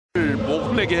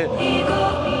꿈에게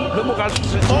넘어갈 수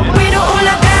있을지. 위로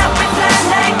올라가 Fly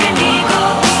like an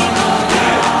eagle.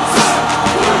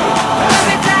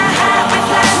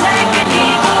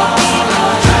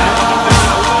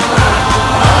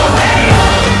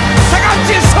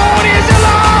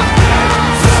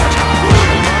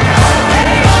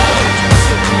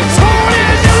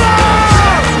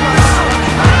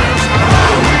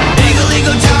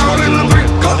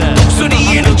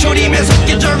 조림에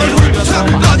섞인 적을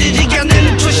훑어 꺼지지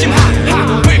않는 초심하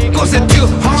불꽃의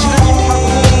투혼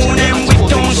and we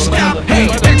don't stop. Hey,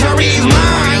 victory is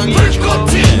mine.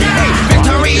 불꽃이다.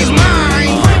 Victory is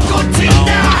mine.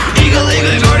 불꽃이다.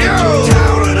 이글이글거려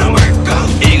타오르는 불꽃.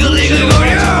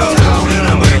 이글이글거려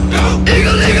타오르는 불꽃.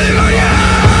 이글이글거려.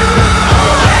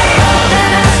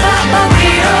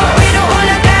 위로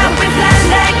올라가 we fly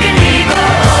like an eagle.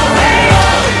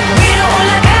 위로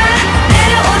올라가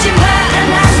내려오지 마.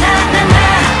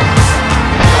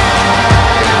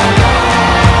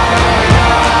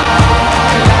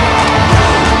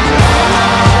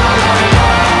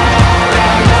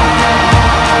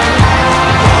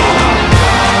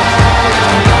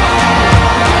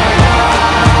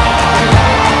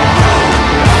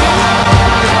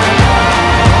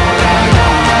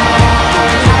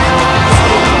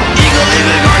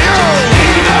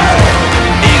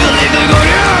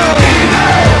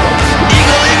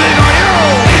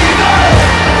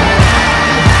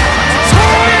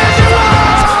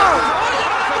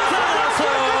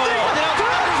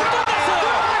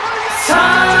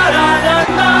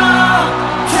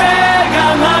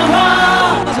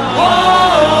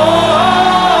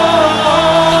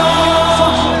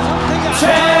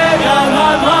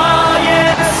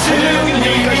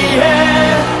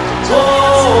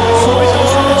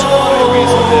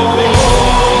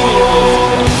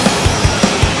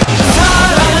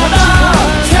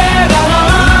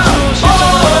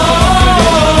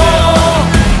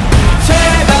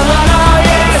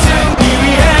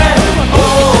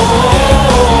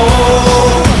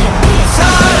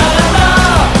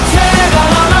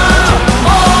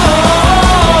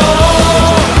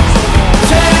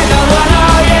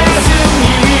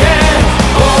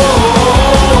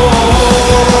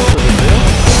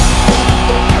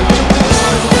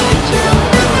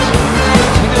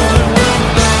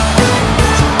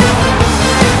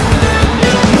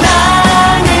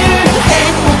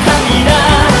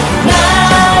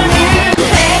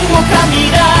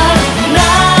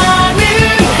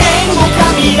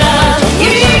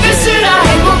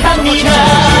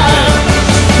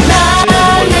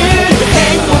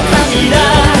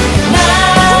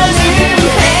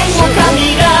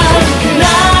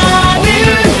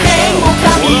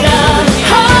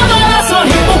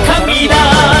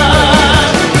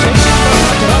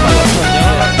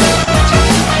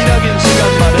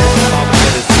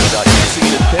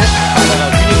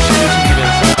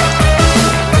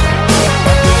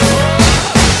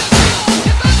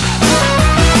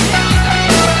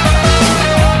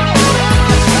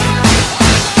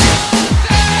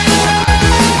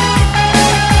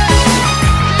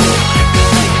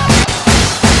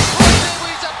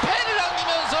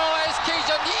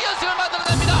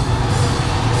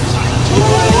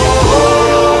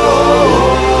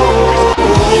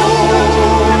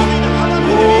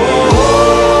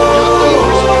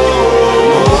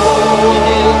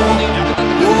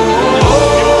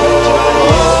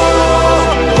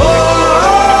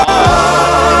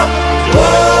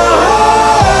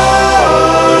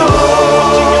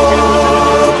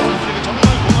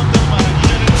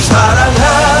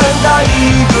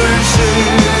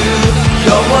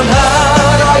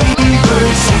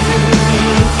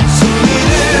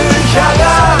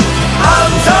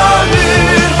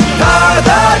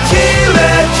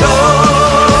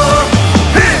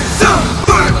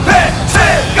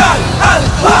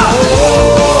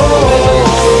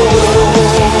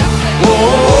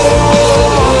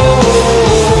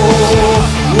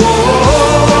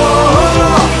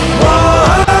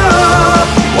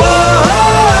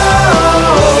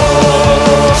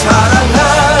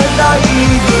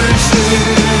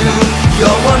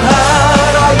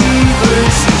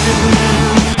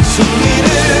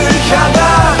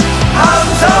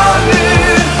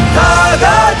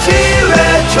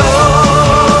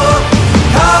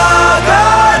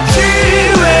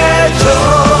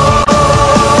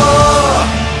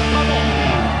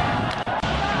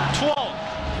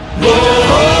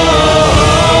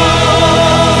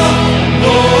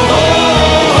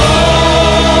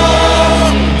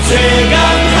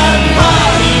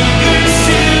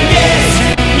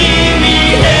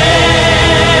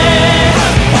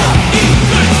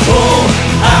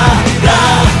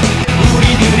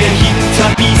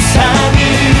 이상은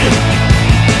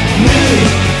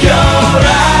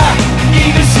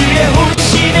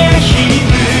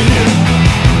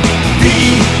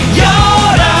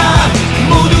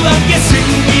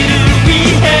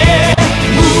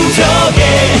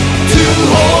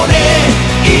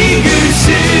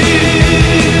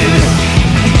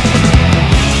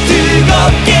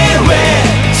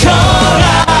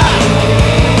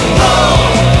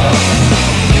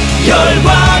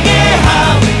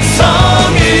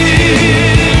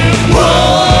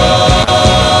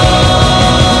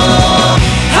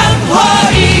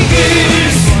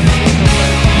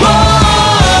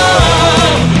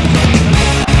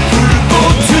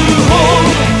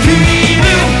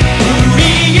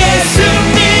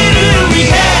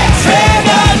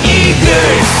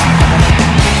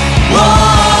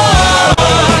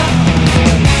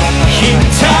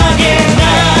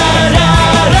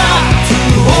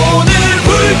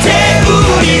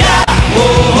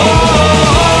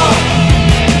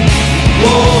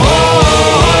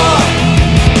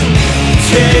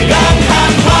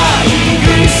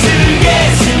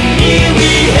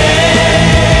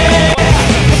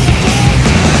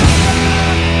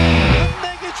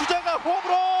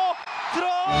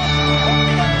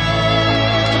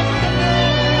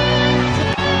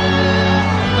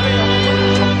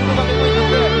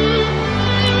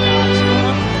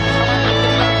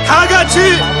같이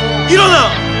일어나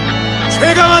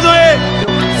최강한 너의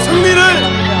승리를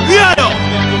위하여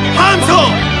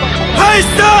함성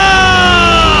발사!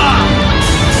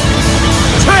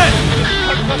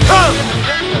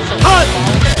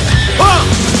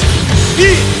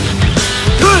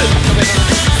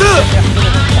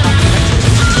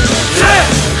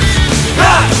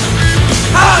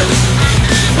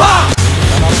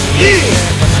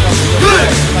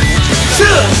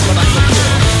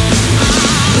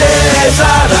 내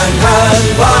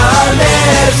사랑한과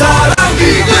내 사랑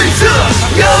이글스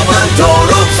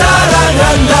영원토록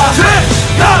사랑한다.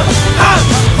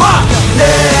 최강한과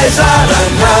내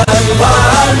사랑한과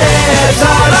내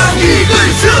사랑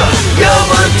이글스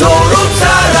영원토록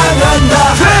사랑한다.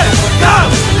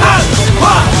 최강한과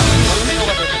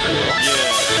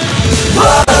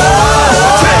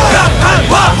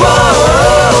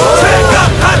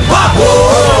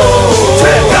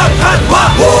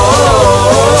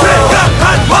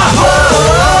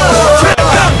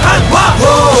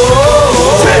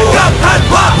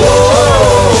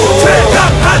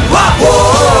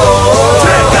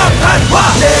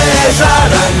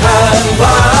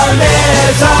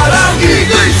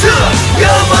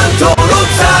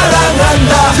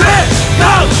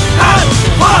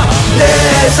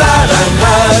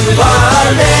사랑한과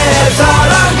내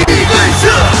사랑 이글스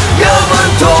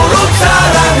영원토록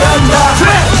사랑한다.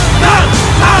 최강한과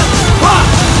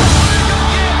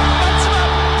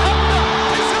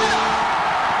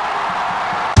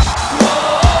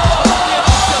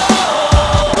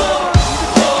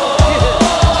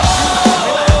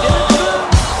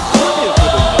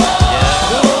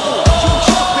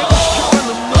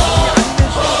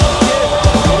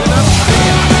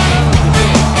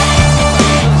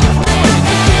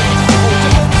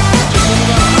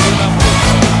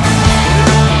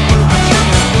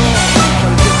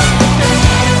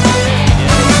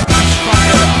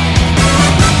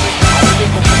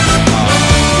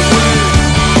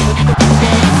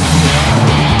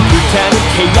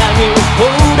태양을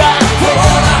보라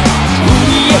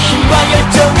우리의 힘과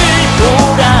열정을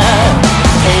보라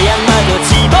태양마저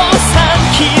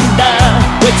집어삼킨다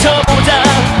외쳐보자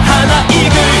하나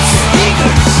이글스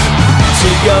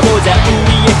즐겨보자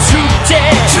우리의 축제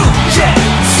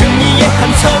승리의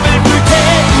함성을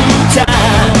불태우자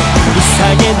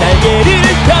이상의 날개를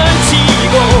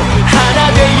펼치고 하나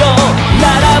되어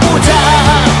날아보자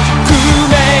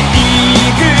꿈의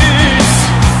이글스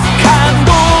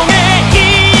감동의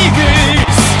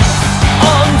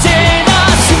언제나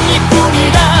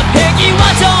승리뿐이다 패기와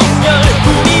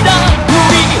정열뿐이다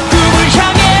우리 꿈을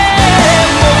향해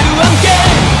모두 함께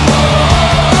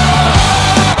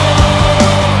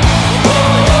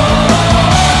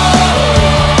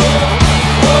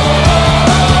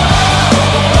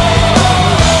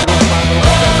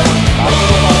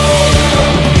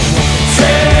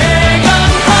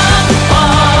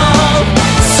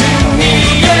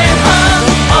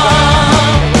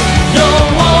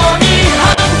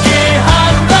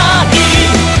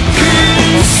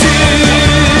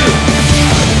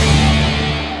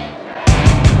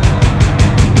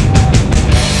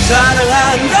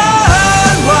사랑한다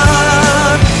한화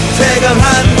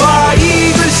최강한과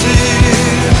이글스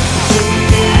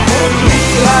승리를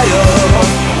위하여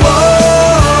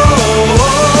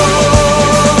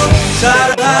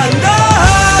사랑한다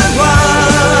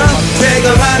한화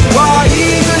최강한과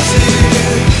이글스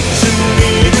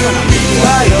승리를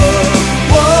위하여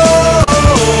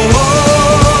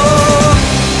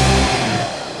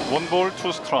원볼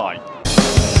투 스트라이크.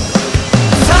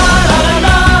 사랑한다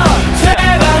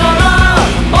최강하다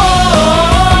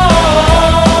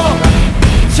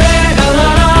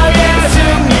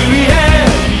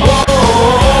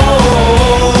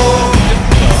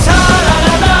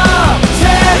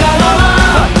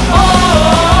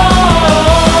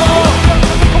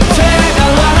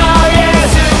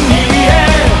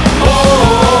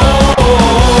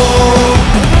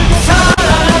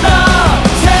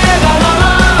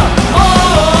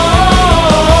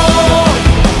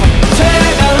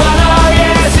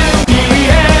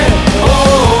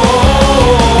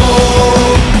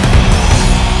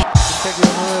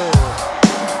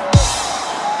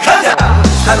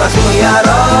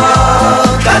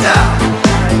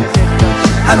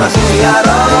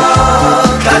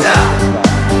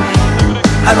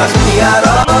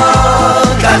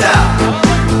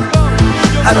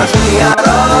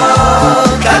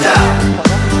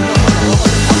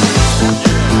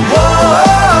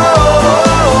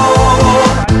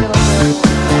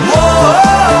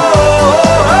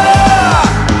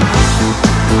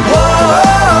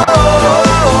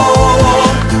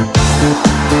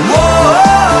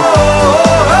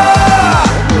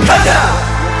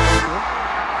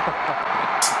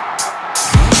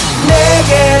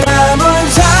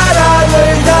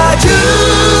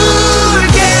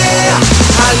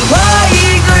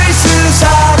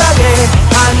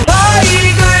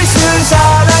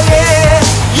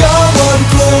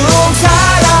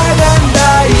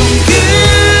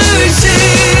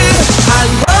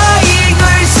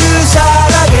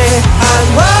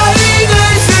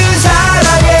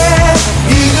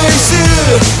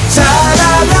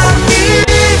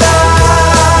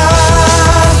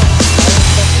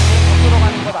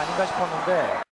싶었는데